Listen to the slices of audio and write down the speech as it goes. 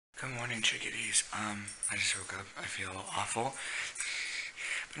Good morning, chickadees. I just woke up. I feel awful,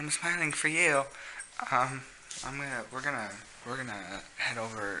 but I'm smiling for you. We're gonna head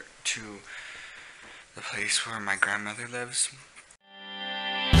over to the place where my grandmother lives.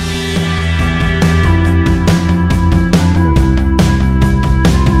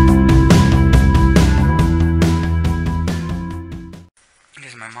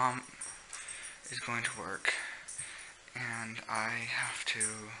 Because my mom is going to work, and I have to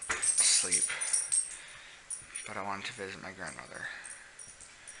sleep. But I wanted to visit my grandmother,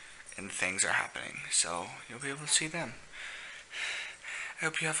 and things are happening, so you'll be able to see them. I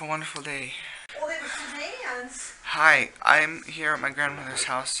hope you have a wonderful day. Well, they were some hands. Hi, I'm here at my grandmother's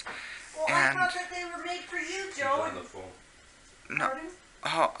house. Well, and I thought that they were made for you, Joe. He's on the phone. No. Pardon?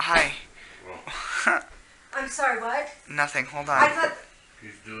 Oh, hi. Well, I'm sorry, what? Nothing. Hold on. I thought.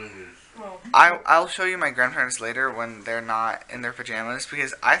 he's doing his. Well, I'll show you my grandparents later when they're not in their pajamas,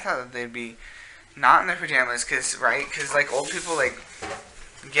 because I thought that they'd be not in their pajamas, because like old people like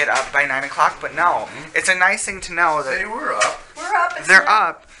get up by 9 o'clock, but no, it's a nice thing to know that They were up. we're up. It's they're not-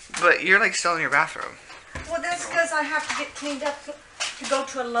 up, but you're like still in your bathroom. Well, that's because I have to get cleaned up to go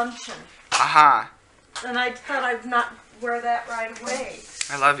to a luncheon, Aha. and I thought I'd not wear that right away.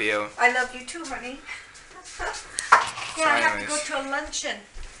 I love you. I love you too, honey. Yeah, I have to go to a luncheon.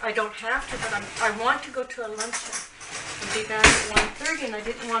 I don't have to, but I want to go to a luncheon. I'll be back at 1:30, and I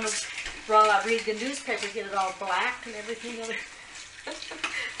didn't want to read the newspaper, get it all black and everything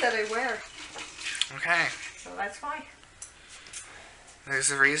that I wear. Okay. So that's fine. There's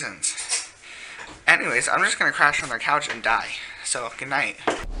the reasons. Anyways, I'm just gonna crash on their couch and die. So, good night.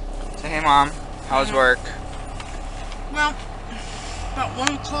 Say hey, Mom. How's work? Well, about 1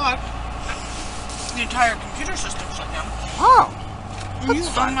 o'clock, the entire computer system shut down. Oh. And you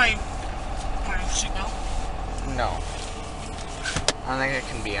on my seatbelt? No. I don't think it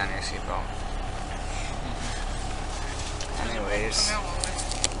can be on your seatbelt. Anyways.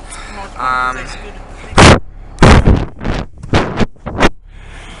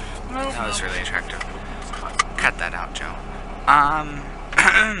 That was really attractive. Cut that out, Joe.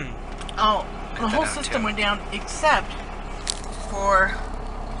 Oh, the whole system went down except for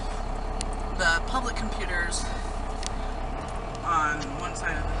the public computers on one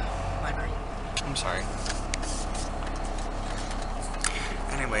side of the library. I'm sorry.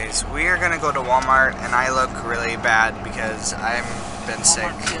 Anyways, we are gonna go to Walmart, and I look really bad because I've been sick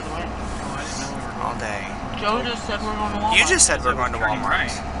Walmart's the other way. all day. Joe just said we're going to Walmart. You just said we're going to Walmart.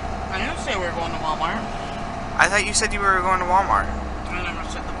 I didn't say we were going to Walmart. I thought you said you were going to Walmart. I never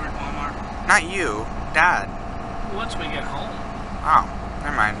said the word Walmart. Not you, Dad. Once we get home. Oh,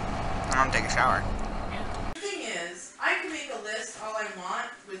 never mind. I'm gonna take a shower. The thing is, I can make a list all I want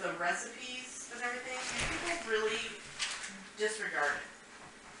with the recipes and everything, and people really disregard it.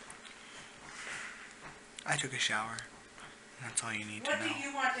 I took a shower. That's all you need to What know. do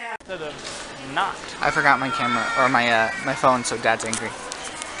you want to have? Instead of not. I forgot my camera, or my phone, so Dad's angry.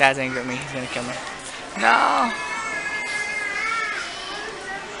 Dad's angry at me. He's gonna kill me. No!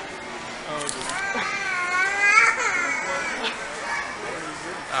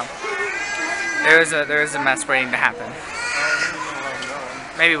 Oh. There was a mess waiting to happen.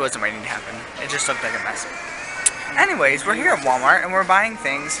 Maybe it wasn't waiting to happen. It just looked like a mess. Anyways, we're here at Walmart, and we're buying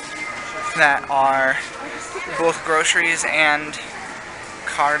things that are both groceries and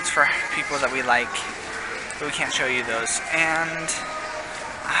cards for people that we like, but we can't show you those. And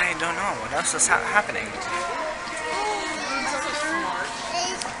I don't know what else is happening.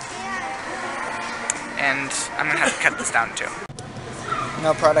 And I'm gonna have to cut this down too.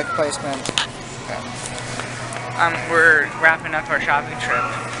 No product placement. Okay. We're wrapping up our shopping trip,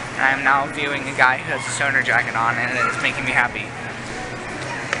 and I'm now viewing a guy who has a stoner jacket on, and it is making me happy.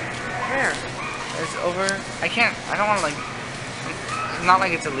 Where? It's over. I don't want to, like, it's not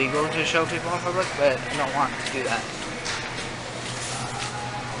like it's illegal to show people in public, but I don't want to do that.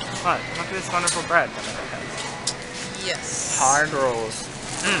 What? Look at this wonderful bread that my dad has. Yes. Hard rolls.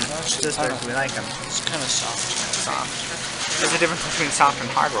 Sisters, we like them. It's kind of soft. Soft. There's a difference between soft and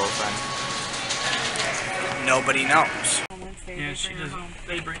hard rolls, then. Nobody knows. Yeah, she doesn't.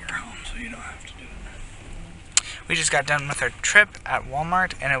 They bring her home, so you don't have to do it. We just got done with our trip at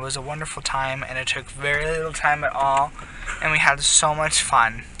Walmart, and it was a wonderful time, and it took very little time at all, and we had so much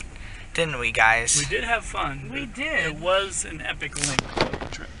fun. Didn't we, guys? We did have fun. We did. It was an epic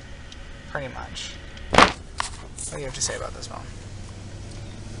length trip. Pretty much. What do you have to say about this, Mom?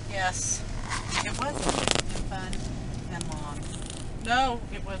 Yes. It wasn't fun and long. No,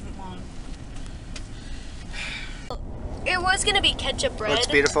 it wasn't long. It was gonna be ketchup bread. What's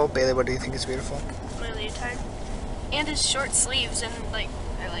beautiful? Bailey, what do you think is beautiful? My leotard. And his short sleeves, and like,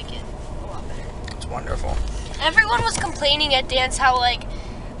 I like it. wonderful. Everyone was complaining at dance how like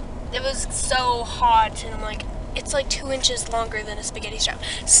it was so hot, and I'm like, it's like 2 inches longer than a spaghetti strap.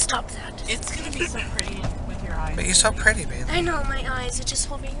 Stop that. It's gonna be so pretty with your eyes. But you're so pretty, babe. I know, my eyes. It just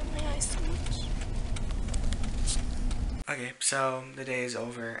hold me in my eyes so much. Okay, so the day is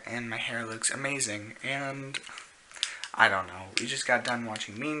over and my hair looks amazing, and I don't know. We just got done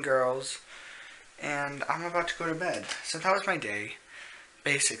watching Mean Girls, and I'm about to go to bed. So that was my day.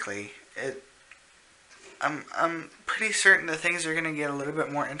 Basically, I'm pretty certain that things are gonna get a little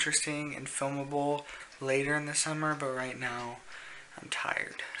bit more interesting and filmable later in the summer, but right now I'm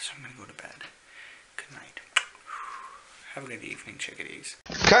tired, so I'm gonna go to bed. Good night. Have a good evening, chickadees.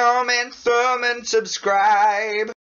 Comment, thumb, and subscribe.